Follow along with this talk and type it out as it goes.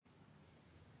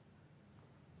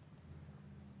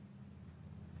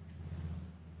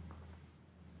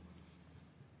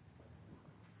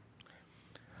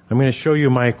I'm going to show you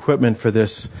my equipment for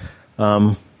this.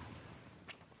 Last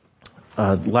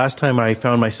time I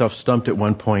found myself stumped at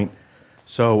one point.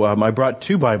 So I brought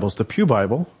two Bibles, the Pew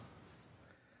Bible,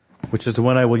 which is the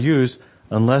one I will use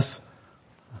unless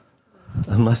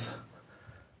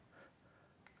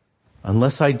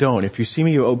I don't. If you see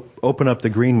me open up the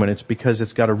green one, it's because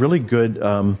it's got a really good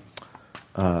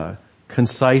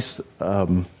concise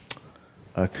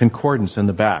concordance in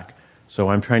the back. So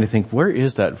I'm trying to think, where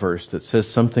is that verse that says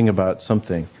something about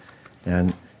something?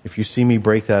 And if you see me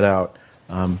break that out,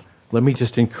 let me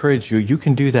just encourage you, you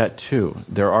can do that too.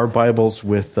 There are Bibles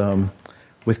with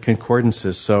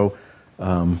concordances. So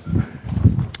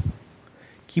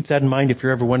keep that in mind if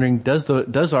you're ever wondering,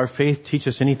 does our faith teach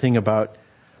us anything about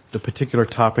the particular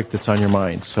topic that's on your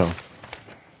mind? So,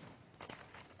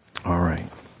 all right.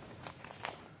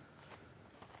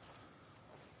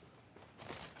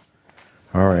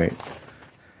 All right.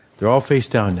 They're all face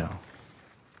down now.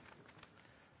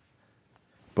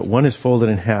 But one is folded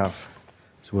in half,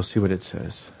 so we'll see what it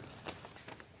says.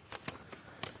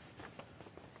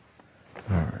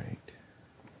 All right.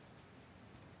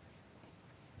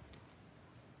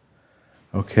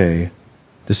 Okay.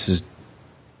 This is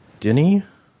Denny.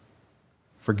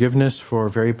 Forgiveness for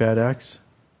very bad acts?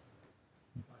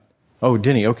 Oh,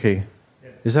 Denny, okay.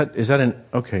 Is that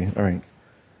okay, all right.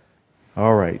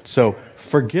 All right. So,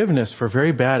 forgiveness for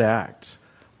very bad acts.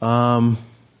 Okay,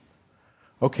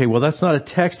 well that's not a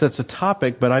text, that's a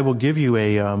topic, but I will give you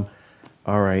all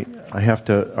right. I'm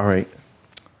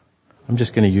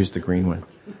just going to use the green one.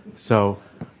 So,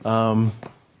 I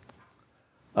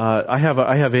have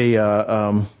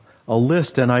a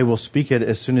list, and I will speak it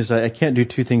as soon as I can't do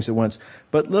two things at once.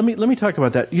 But let me talk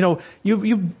about that. You know,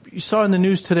 you saw in the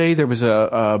news today there was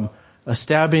a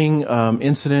stabbing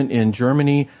incident in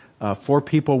Germany. 4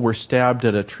 people were stabbed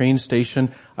at a train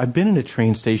station. I've been in a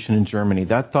train station in Germany.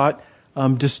 That thought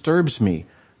disturbs me.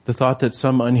 The thought that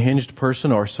some unhinged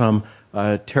person or some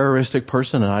terroristic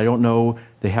person, and I don't know,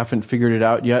 they haven't figured it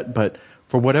out yet, but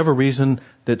for whatever reason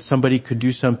that somebody could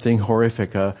do something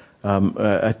horrific,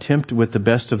 attempt with the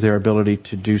best of their ability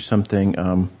to do something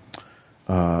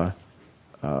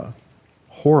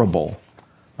horrible.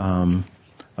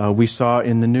 We saw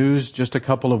in the news just a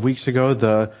couple of weeks ago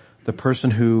the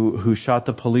person who shot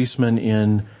the policeman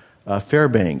in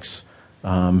Fairbanks,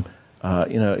 in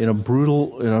a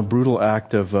brutal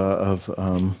act of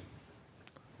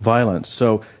violence.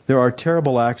 So there are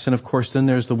terrible acts, and of course then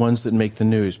there's the ones that make the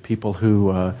news, people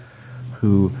who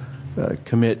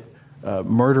commit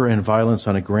murder and violence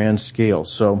on a grand scale.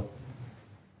 So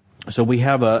we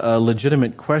have a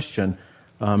legitimate question.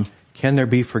 Can there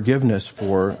be forgiveness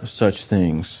for such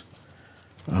things?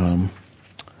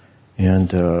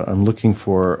 And I'm looking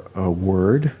for a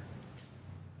word,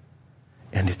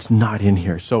 and it's not in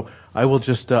here. So I will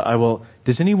just,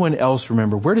 does anyone else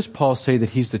remember, where does Paul say that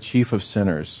he's the chief of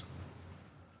sinners?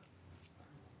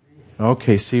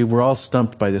 Okay, see, we're all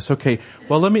stumped by this. Okay,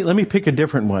 well let me pick a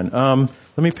different one.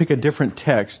 Let me pick a different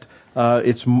text.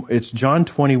 It's John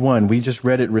 21. We just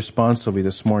read it responsively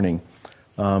this morning.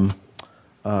 It's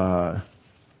a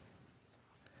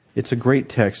great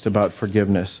text about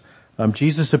forgiveness.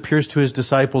 Jesus appears to his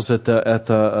disciples at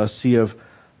the Sea of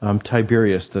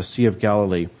Tiberias, the Sea of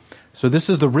Galilee. So this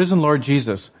is the risen Lord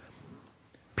Jesus.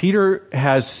 Peter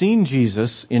has seen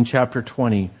Jesus in chapter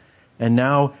 20, and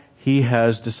now he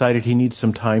has decided he needs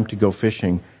some time to go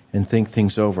fishing and think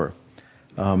things over.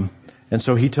 And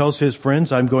so he tells his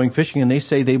friends, I'm going fishing, and they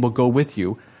say they will go with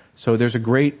you. So there's a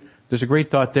great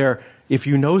thought there. If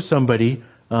you know somebody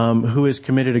who has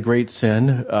committed a great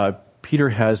sin, Peter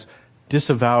has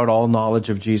disavowed all knowledge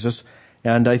of Jesus,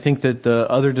 and I think that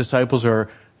the other disciples are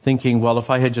thinking, well, if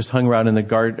I had just hung around in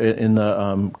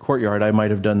the courtyard, I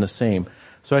might have done the same.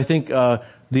 So I think the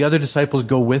other disciples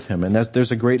go with him, and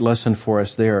there's a great lesson for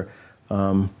us there.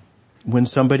 When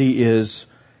somebody is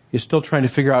still trying to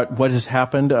figure out what has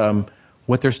happened,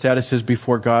 what their status is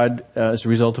before God as a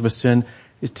result of a sin,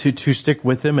 is to stick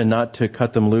with them and not to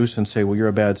cut them loose and say, well, you're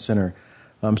a bad sinner.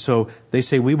 So they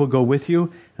say, we will go with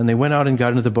you, and they went out and got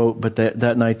into the boat, but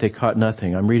that night they caught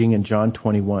nothing. I'm reading in John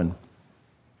 21.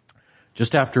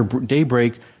 Just after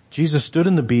daybreak, Jesus stood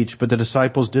on the beach, but the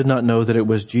disciples did not know that it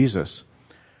was Jesus.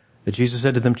 But Jesus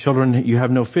said to them, children, you have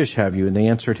no fish, have you? And they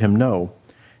answered him, no.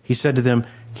 He said to them,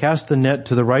 cast the net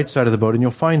to the right side of the boat and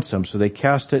you'll find some. So they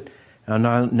cast it, and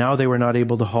now they were not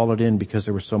able to haul it in because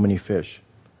there were so many fish.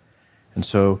 And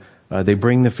so they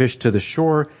bring the fish to the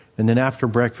shore, and then after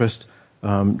breakfast,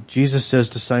 Jesus says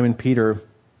to Simon Peter,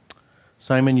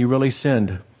 Simon, you really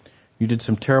sinned. You did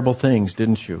some terrible things,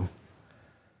 didn't you?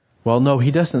 Well, no, he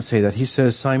doesn't say that. He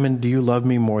says, Simon, do you love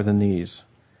me more than these?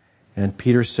 And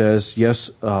Peter says, yes,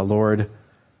 Lord,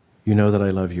 you know that I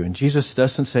love you. And Jesus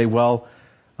doesn't say, well,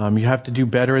 you have to do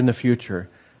better in the future.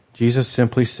 Jesus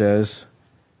simply says,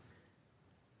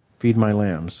 feed my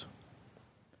lambs.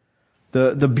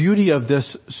 The beauty of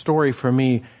this story for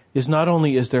me is not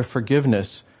only is there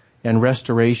forgiveness and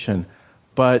restoration,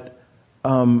 but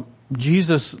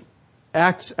Jesus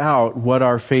acts out what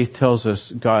our faith tells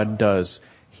us God does.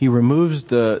 He removes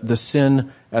the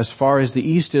sin as far as the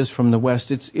east is from the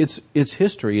west. It's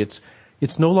history. It's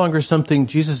no longer something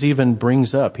Jesus even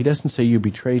brings up. He doesn't say, you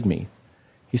betrayed me.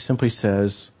 He simply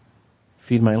says,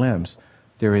 feed my lambs.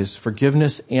 There is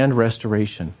forgiveness and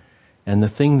restoration. And the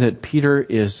thing that Peter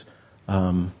is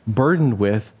burdened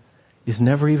with is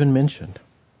never even mentioned.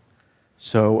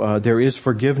 So there is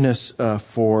forgiveness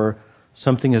for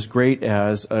something as great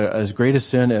a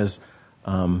sin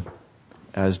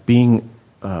as being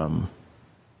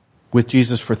with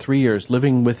Jesus for 3 years,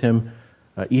 living with him,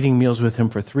 eating meals with him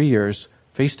for 3 years,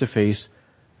 face to face,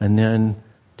 and then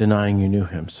denying you knew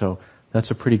him. So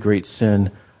that's a pretty great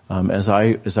sin as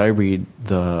I read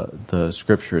the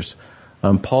scriptures.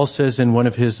 Paul says in one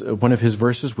of his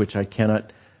verses, which I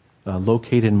cannot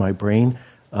locate in my brain,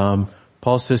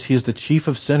 Paul says he is the chief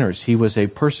of sinners. He was a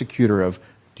persecutor of,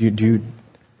 1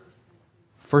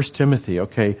 Timothy,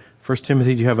 okay. 1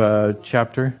 Timothy, do you have a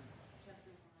chapter?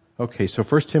 Okay, so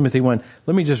 1 Timothy 1.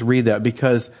 Let me just read that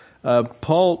because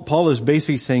Paul is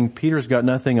basically saying Peter's got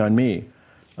nothing on me.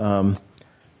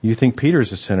 You think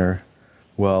Peter's a sinner?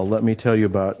 Well, let me tell you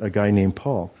about a guy named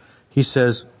Paul. He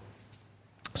says,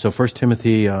 so 1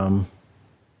 Timothy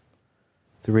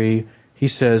 3, he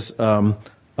says,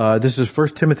 this is 1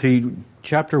 Timothy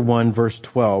chapter 1 verse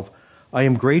 12. I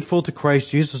am grateful to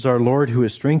Christ Jesus our Lord who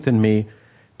has strengthened me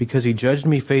because he judged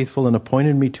me faithful and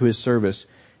appointed me to his service,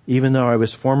 even though I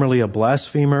was formerly a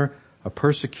blasphemer, a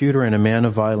persecutor, and a man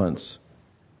of violence.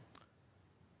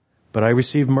 But I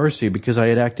received mercy because I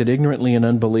had acted ignorantly in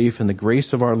unbelief, and the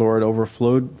grace of our Lord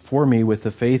overflowed for me with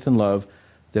the faith and love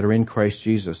that are in Christ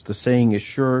Jesus. The saying is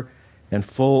sure and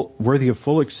worthy of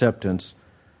full acceptance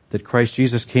that Christ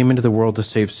Jesus came into the world to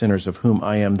save sinners, of whom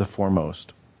I am the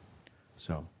foremost.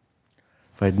 So,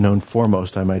 if I had known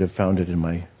foremost, I might have found it in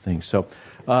my thing. So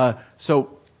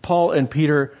Paul and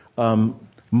Peter,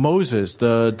 Moses,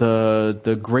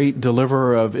 the great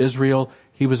deliverer of Israel,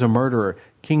 he was a murderer.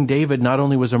 King David not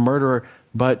only was a murderer,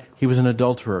 but he was an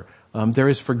adulterer. There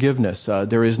is forgiveness.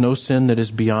 There is no sin that is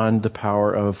beyond the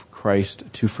power of Christ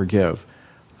to forgive.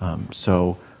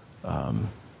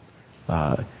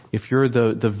 If you're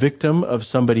the victim of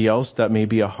somebody else, that may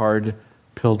be a hard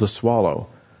pill to swallow.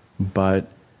 But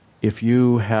if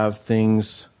you have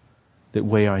things that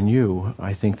weigh on you,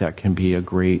 I think that can be a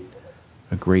great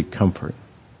comfort.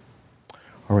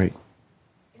 All right.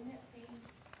 In that same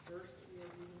verse that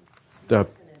you're reading,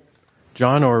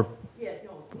 John or? Yeah,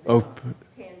 no. Oh,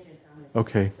 tangent on this.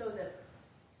 okay. So the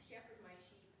shepherd my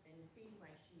sheep and feed my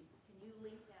sheep, can you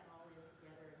link that all in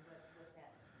together and what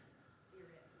that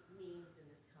means in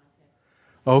this context?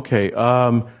 Okay.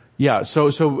 Yeah.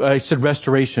 So I said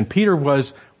restoration. Peter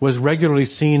was regularly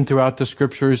seen throughout the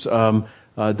scriptures.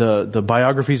 The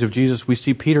biographies of Jesus, we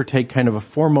see Peter take kind of a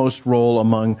foremost role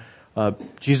among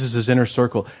Jesus' inner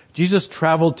circle. Jesus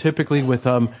traveled typically with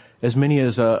as many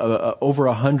as over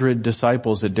 100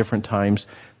 disciples at different times.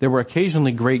 There were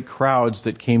occasionally great crowds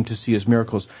that came to see his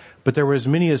miracles, but there were as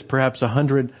many as perhaps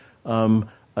 100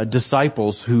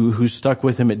 disciples who stuck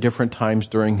with him at different times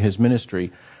during his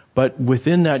ministry. But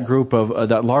within that group of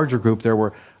that larger group, there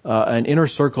were an inner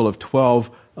circle of 12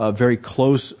 very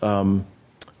close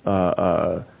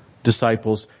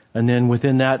disciples, and then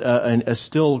within that a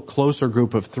still closer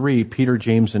group of 3, Peter,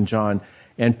 James, and John.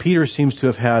 And Peter seems to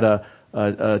have had a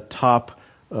top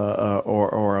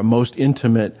or a most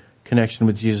intimate connection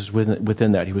with Jesus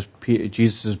within that. He was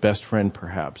Jesus' best friend,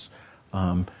 perhaps.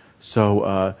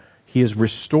 So he is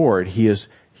restored. He is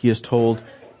told,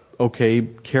 okay,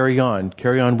 carry on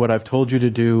what I've told you to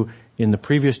do. In the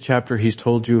previous chapter, he's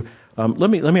told you.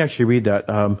 Let me actually read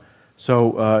that.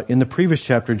 So in the previous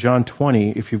chapter, John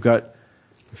 20,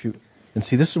 and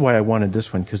see, this is why I wanted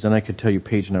this one, because then I could tell you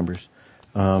page numbers.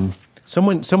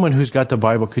 Someone who's got the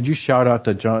Bible, could you shout out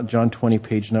the John 20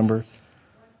 page number?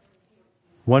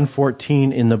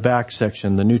 114 in the back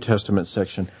section, the New Testament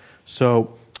section.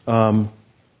 So, remember,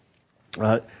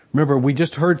 we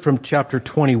just heard from chapter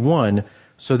 21,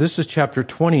 so this is chapter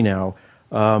 20 now.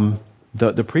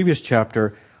 The previous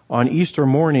chapter, on Easter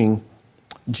morning,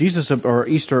 or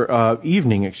Easter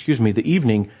evening, the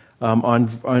evening, on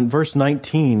verse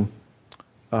 19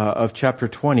 of chapter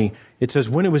 20, it says,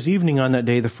 when it was evening on that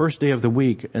day, the first day of the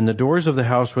week, and the doors of the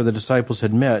house where the disciples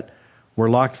had met were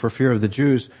locked for fear of the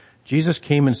Jews, Jesus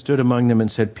came and stood among them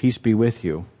and said, "Peace be with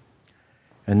you."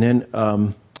 And then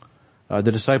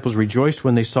the disciples rejoiced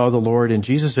when they saw the Lord, and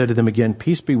Jesus said to them again,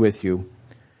 "Peace be with you.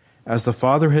 As the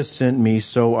Father has sent me,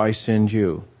 so I send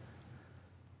you."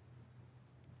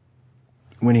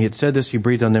 When he had said this, he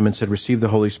breathed on them and said, "Receive the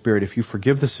Holy Spirit. If you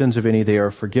forgive the sins of any, they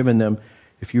are forgiven them.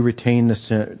 If you retain the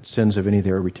sins of any, they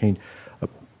are retained."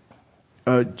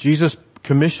 Jesus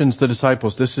commissions the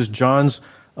disciples. This is John's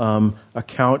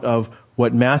account of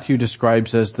what Matthew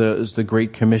describes as the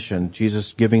Great Commission.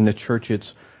 Jesus giving the church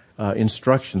its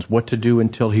instructions, what to do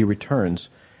until he returns.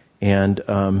 And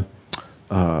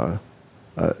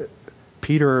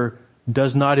Peter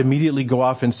does not immediately go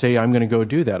off and say, "I'm going to go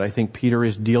do that." I think Peter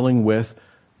is dealing with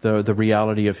the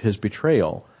reality of his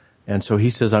betrayal. And so he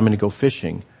says, "I'm going to go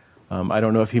fishing." I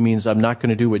don't know if he means I'm not going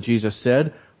to do what Jesus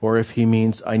said, or if he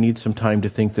means I need some time to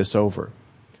think this over.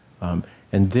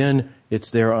 And then it's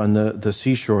there on the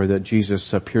seashore that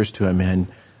Jesus appears to him and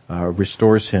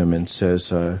restores him and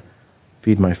says,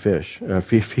 "Feed my fish.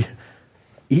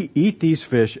 Eat these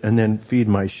fish and then feed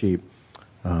my sheep."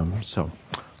 All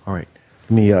right.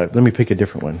 Let me pick a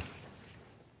different one.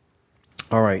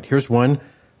 All right. Here's one.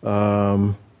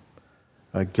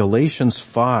 Galatians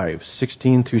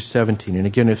 5:16 through 17. And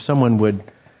again, if someone would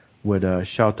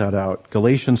shout that out.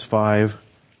 Galatians 5.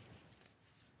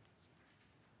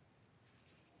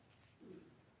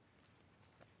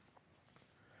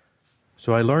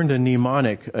 So I learned a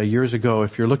mnemonic years ago.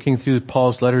 If you're looking through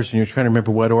Paul's letters and you're trying to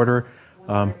remember what order,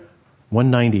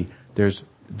 190. There's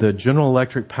the General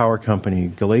Electric Power Company,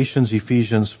 Galatians,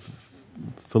 Ephesians,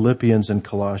 Philippians, and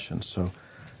Colossians. So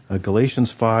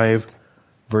Galatians 5,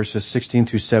 verses 16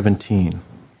 through 17.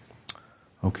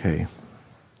 Okay.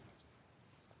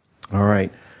 All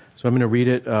right. So I'm going to read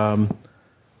it.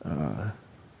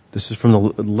 This is from the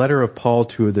letter of Paul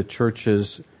to the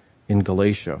churches in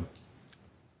Galatia.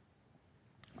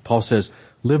 Paul says,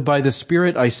 "Live by the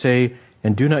Spirit, I say,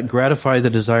 and do not gratify the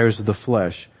desires of the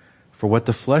flesh. For what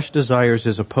the flesh desires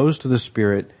is opposed to the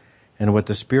Spirit, and what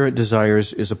the Spirit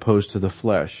desires is opposed to the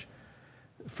flesh.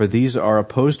 For these are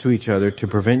opposed to each other to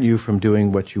prevent you from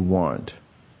doing what you want."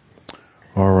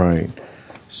 All right.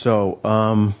 So,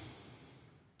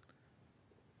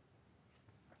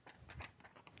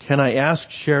 can I ask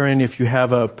Sharon if you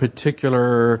have a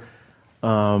particular,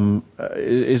 can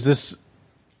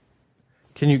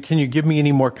you give me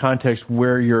any more context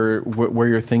where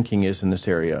your thinking is in this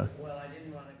area? Well, I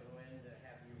didn't want to go in to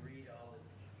have you read all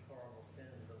the horrible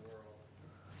sins of the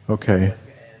world. Okay. And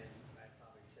I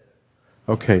probably should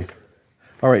have. Okay.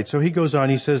 All right. So he goes on.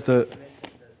 He says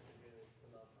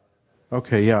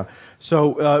okay, yeah.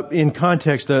 So in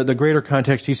context, the greater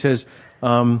context, he says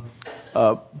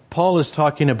Paul is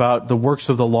talking about the works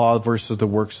of the law versus the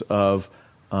works of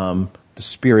the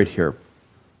Spirit here.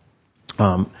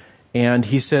 And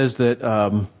he says that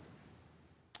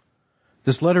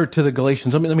this letter to the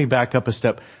Galatians, let me back up a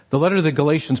step. The letter to the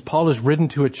Galatians, Paul has written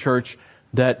to a church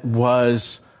that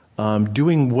was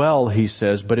doing well, he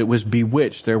says, but it was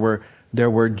bewitched. There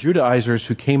were Judaizers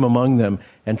who came among them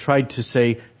and tried to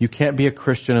say, you can't be a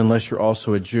Christian unless you're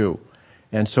also a Jew.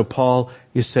 And so Paul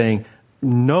is saying,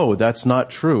 no, that's not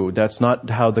true. That's not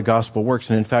how the gospel works.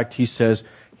 And in fact, he says,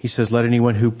 let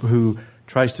anyone who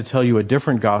tries to tell you a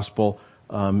different gospel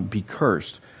be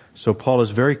cursed. So Paul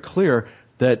is very clear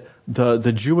that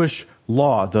the Jewish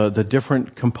law, the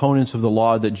different components of the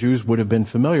law that Jews would have been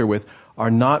familiar with,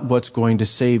 are not what's going to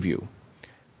save you.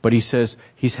 But he says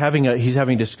he's having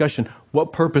a discussion.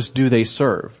 What purpose do they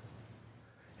serve?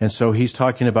 And so he's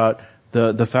talking about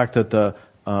the fact that the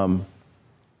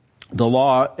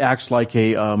law acts like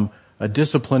a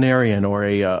disciplinarian or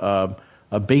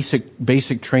a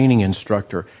basic training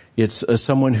instructor. It's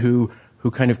someone who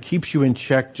kind of keeps you in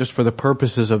check just for the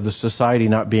purposes of the society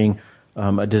not being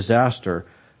a disaster.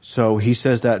 So he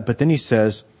says that, but then he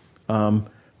says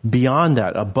beyond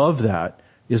that, above that,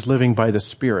 is living by the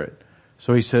Spirit.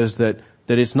 So he says that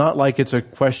it's not like it's a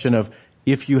question of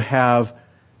if you have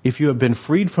been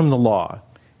freed from the law,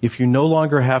 if you no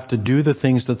longer have to do the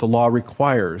things that the law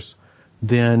requires,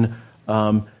 then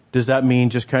does that mean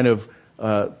just kind of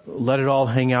let it all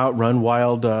hang out, run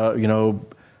wild,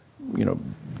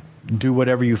 do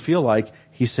whatever you feel like?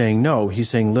 He's saying no. He's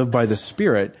saying live by the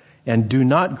Spirit and do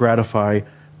not gratify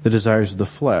the desires of the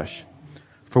flesh.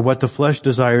 For what the flesh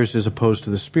desires is opposed to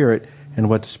the Spirit, and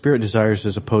what the Spirit desires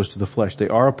is opposed to the flesh. They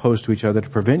are opposed to each other to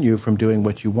prevent you from doing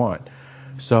what you want.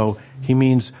 So he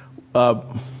means, what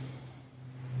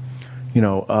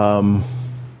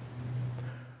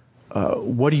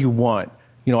do you want?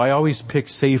 I always pick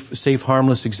safe,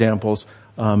 harmless examples.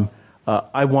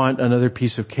 I want another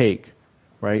piece of cake,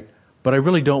 right? but I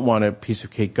really don't want a piece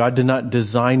of cake. God did not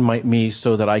design me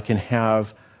so that I can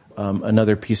have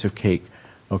another piece of cake.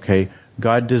 Okay?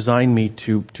 God designed me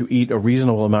to eat a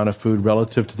reasonable amount of food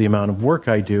relative to the amount of work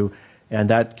I do, and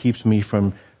that keeps me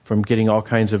from getting all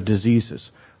kinds of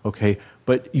diseases. Okay?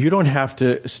 But you don't have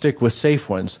to stick with safe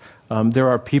ones. There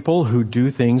are people who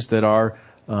do things that are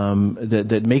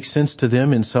that make sense to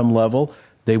them in some level.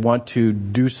 They want to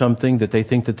do something that they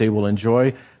think that they will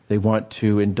enjoy. They want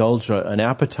to indulge an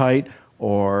appetite,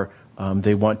 or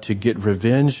they want to get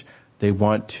revenge. They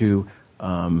want to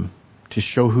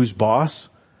show who's boss.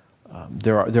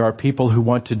 There are people who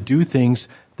want to do things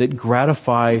that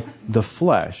gratify the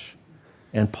flesh.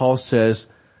 And Paul says,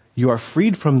 you are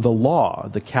freed from the law,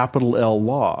 the capital L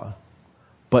law,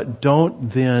 but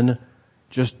don't then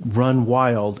just run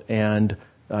wild and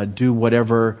do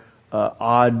whatever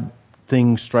odd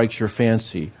thing strikes your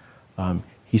fancy.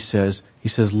 He says,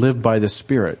 live by the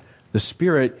Spirit. The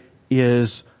Spirit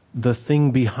is the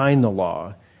thing behind the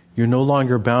law. You're no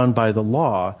longer bound by the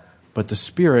law, but the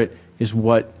Spirit is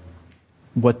what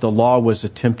the law was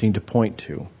attempting to point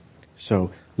to.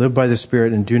 So, live by the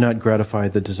Spirit and do not gratify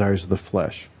the desires of the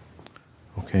flesh.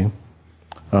 Okay?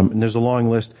 And there's a long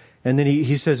list. And then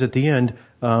he says at the end,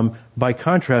 by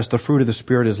contrast, the fruit of the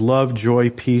Spirit is love, joy,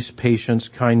 peace, patience,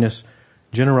 kindness,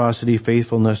 generosity,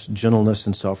 faithfulness, gentleness,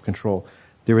 and self-control.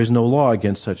 There is no law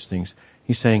against such things.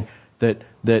 He's saying that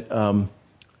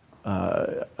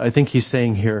I think he's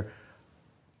saying here,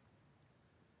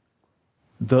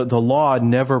 the law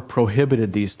never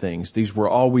prohibited these things. These were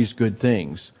always good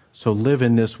things. So live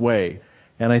in this way.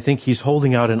 And I think he's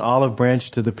holding out an olive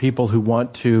branch to the people who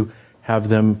want to have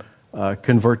them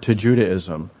convert to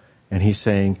Judaism. And he's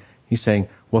saying,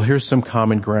 well, here's some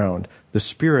common ground. The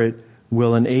Spirit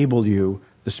will enable you.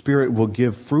 The Spirit will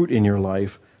give fruit in your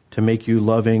life to make you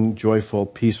loving, joyful,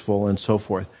 peaceful, and so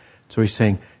forth. So he's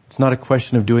saying it's not a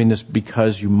question of doing this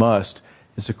because you must.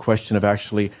 It's a question of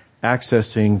actually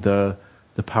accessing the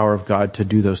power of God to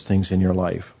do those things in your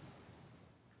life.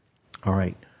 All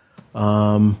right.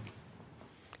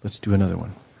 Let's do another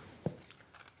one.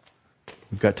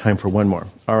 We've got time for one more.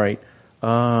 All right.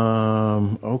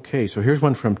 Okay, so here's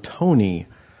one from Tony.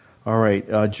 All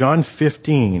right, John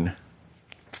 15.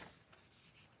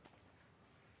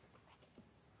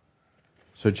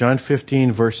 So John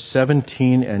 15, verse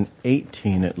 17 and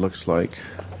 18, it looks like.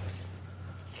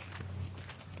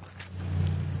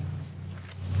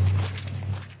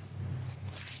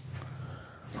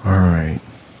 All right.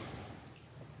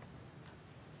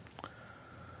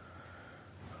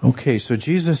 Okay, so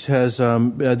Jesus has,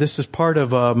 this is part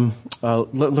of,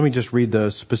 let me just read the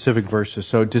specific verses.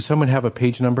 So does someone have a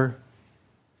page number?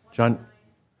 John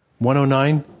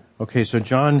 109? Okay, so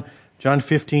John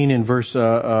 15 in verse,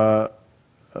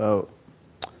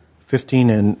 15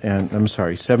 and I'm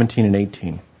sorry, 17 and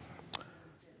 18.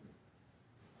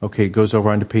 Okay, it goes over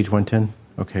onto page 110?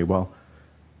 Okay, well,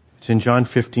 it's in John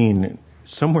 15,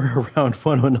 somewhere around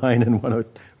 109 and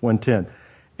 110.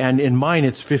 And in mine,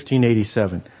 it's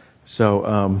 1587.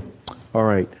 So, all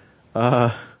right.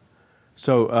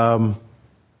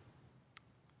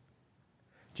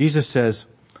 Jesus says,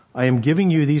 I am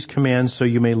giving you these commands so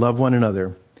you may love one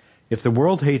another. If the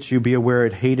world hates you, be aware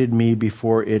it hated me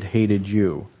before it hated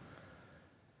you.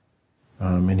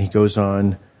 And he goes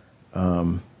on,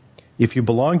 if you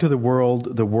belong to the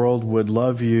world would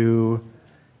love you.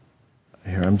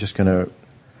 Here, I'm just gonna,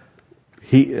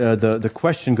 the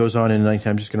question goes on in 19.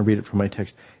 I'm just going to read it from my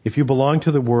text. If you belong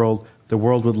to the world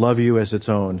would love you as its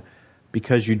own,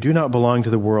 because you do not belong to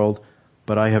the world,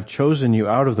 but I have chosen you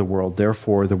out of the world.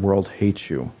 Therefore, the world hates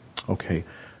you. Okay,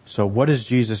 so what is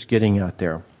Jesus getting at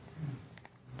there?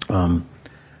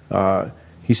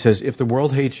 He says, if the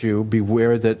world hates you, be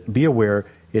aware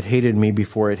it hated me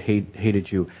before it hated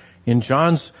you. In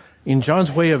John's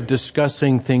way of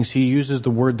discussing things, he uses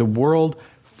the word the world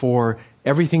for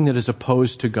everything that is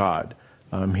opposed to God.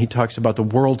 He talks about the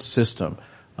world system.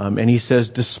 And he says,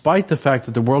 despite the fact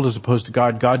that the world is opposed to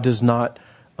God, God does not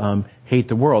hate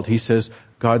the world. He says,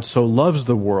 God so loves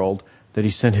the world that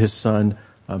he sent his son,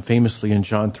 famously in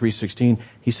John 3:16,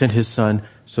 he sent his son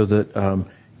so that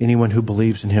anyone who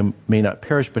believes in him may not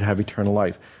perish but have eternal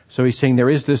life. So he's saying there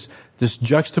is this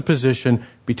juxtaposition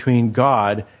between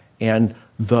God and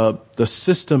the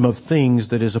system of things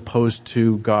that is opposed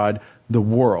to God, the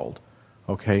world.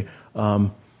 Okay,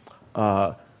 I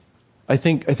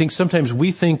think sometimes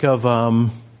we think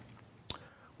of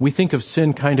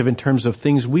sin kind of in terms of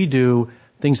things we do,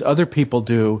 things other people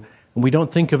do, and we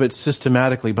don't think of it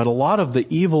systematically. But a lot of the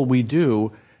evil we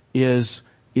do is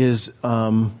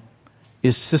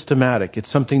systematic. It's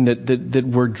something that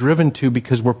we're driven to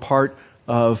because we're part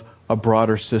of a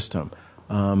broader system.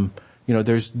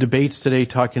 There's debates today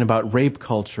talking about rape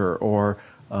culture or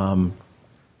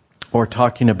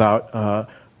talking about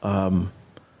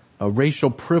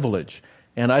racial privilege.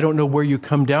 And I don't know where you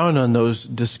come down on those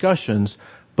discussions,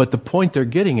 but the point they're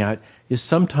getting at is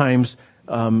sometimes,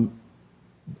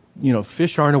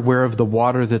 fish aren't aware of the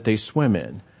water that they swim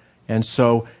in. And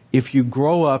so if you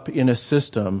grow up in a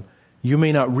system, you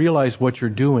may not realize what you're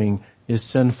doing is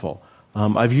sinful.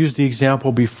 I've used the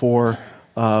example before.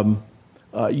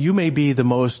 You may be the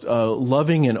most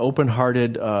loving and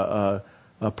open-hearted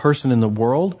person in the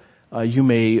world. You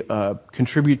may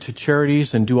contribute to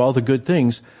charities and do all the good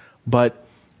things, but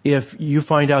if you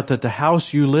find out that the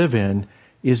house you live in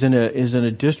is in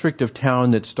a district of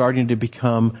town that's starting to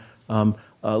become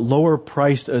lower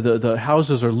priced, the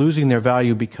houses are losing their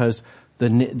value because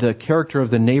the character of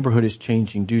the neighborhood is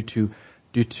changing due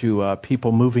to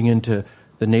people moving into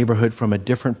the neighborhood from a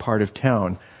different part of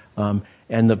town,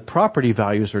 and the property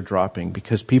values are dropping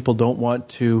because people don't want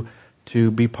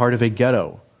to be part of a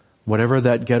ghetto, whatever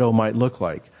that ghetto might look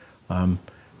like.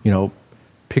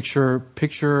 Picture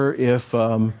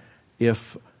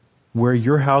if where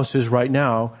your house is right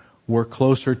now were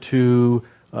closer to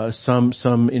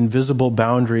some invisible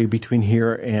boundary between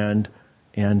here and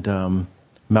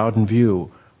Mountain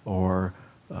View or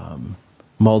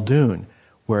Muldoon,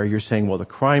 where you're saying, well, the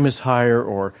crime is higher,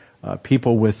 or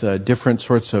people with different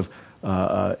sorts of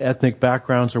ethnic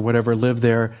backgrounds or whatever live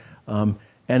there. And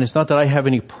it's not that I have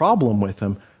any problem with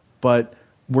them, but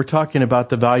we're talking about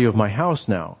the value of my house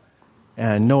now.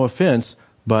 And no offense,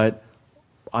 but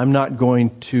I'm not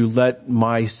going to let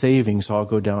my savings all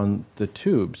go down the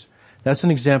tubes. That's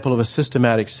an example of a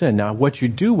systematic sin. Now, what you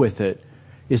do with it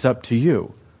is up to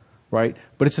you, right?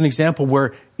 But it's an example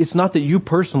where it's not that you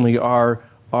personally are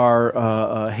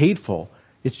hateful.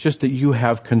 It's just that you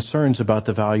have concerns about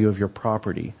the value of your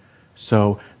property.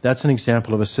 So that's an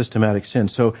example of a systematic sin.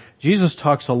 So Jesus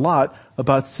talks a lot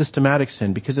about systematic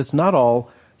sin because it's not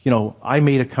all, I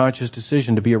made a conscious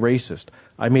decision to be a racist.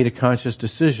 I made a conscious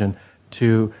decision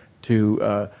to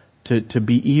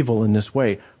be evil in this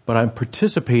way, but I'm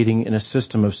participating in a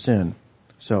system of sin.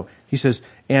 So he says,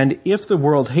 and if the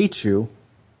world hates you,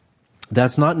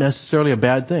 that's not necessarily a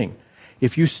bad thing.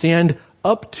 If you stand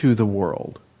up to the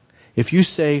world, if you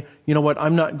say, you know what,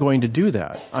 I'm not going to do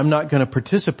that. I'm not going to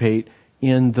participate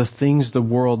in the things the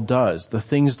world does, the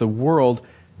things the world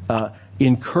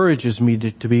encourages me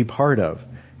to be part of.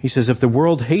 He says, if the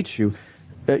world hates you,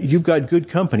 you've got good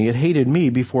company. It hated me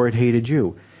before it hated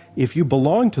you. If you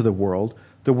belong to the world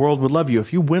would love you.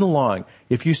 If you went along,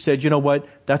 if you said, you know what,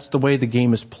 that's the way the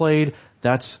game is played,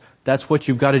 that's what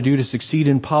you've got to do to succeed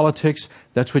in politics,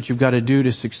 that's what you've got to do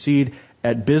to succeed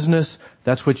at business,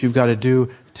 that's what you've got to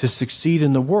do to succeed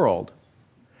in the world,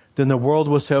 then the world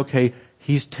will say, okay,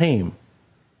 he's tame.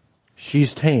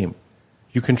 She's tame.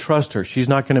 You can trust her. She's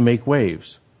not going to make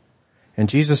waves. And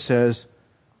Jesus says,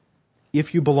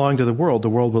 if you belong to the world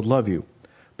would love you.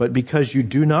 But because you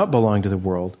do not belong to the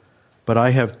world, but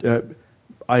I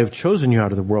have chosen you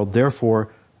out of the world,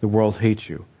 therefore the world hates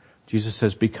you. Jesus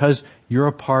says, because you're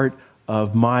a part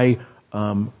of my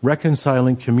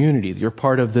reconciling community, you're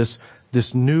part of this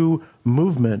new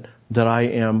movement that I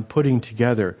am putting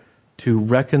together to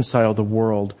reconcile the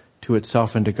world to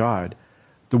itself and to God.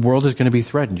 The world is going to be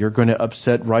threatened. You're going to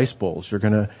upset rice bowls. You're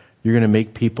going to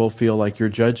make people feel like you're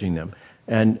judging them.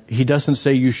 And he doesn't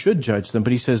say you should judge them,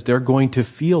 but he says they're going to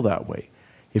feel that way.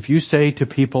 If you say to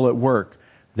people at work,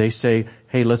 they say,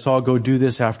 hey, let's all go do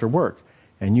this after work.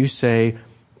 And you say,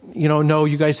 no,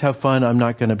 you guys have fun. I'm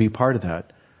not going to be part of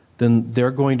that. Then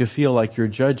they're going to feel like you're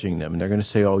judging them. And they're going to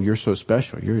say, oh, you're so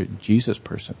special. You're a Jesus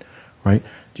person, right?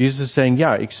 Jesus is saying,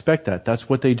 yeah, expect that. That's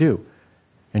what they do.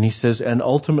 And he says, and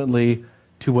ultimately,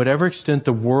 to whatever extent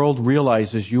the world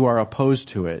realizes you are opposed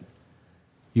to it,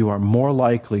 you are more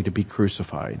likely to be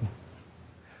crucified.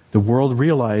 The world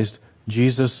realized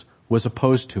Jesus was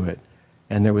opposed to it,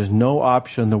 and there was no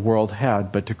option the world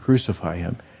had but to crucify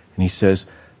him. And he says,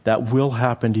 that will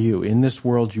happen to you. In this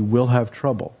world you will have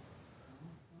trouble.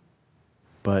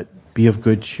 But be of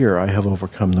good cheer. I have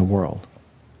overcome the world.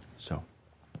 So,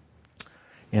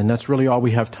 and that's really all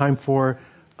we have time for.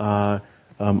 I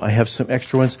have some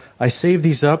extra ones. I save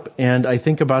these up and I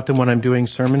think about them when I'm doing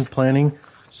sermon planning.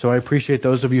 So I appreciate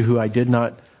those of you who I did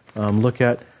not look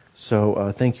at.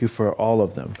 So thank you for all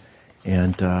of them.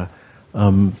 And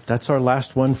that's our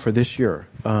last one for this year.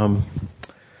 Come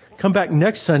back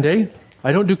next Sunday.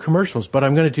 I don't do commercials, but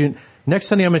I'm going to do next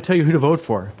Sunday. I'm going to tell you who to vote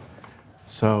for.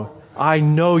 So I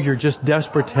know you're just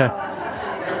desperate to.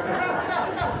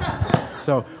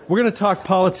 So we're going to talk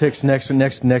politics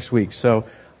next week. So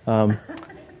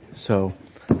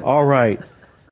All right.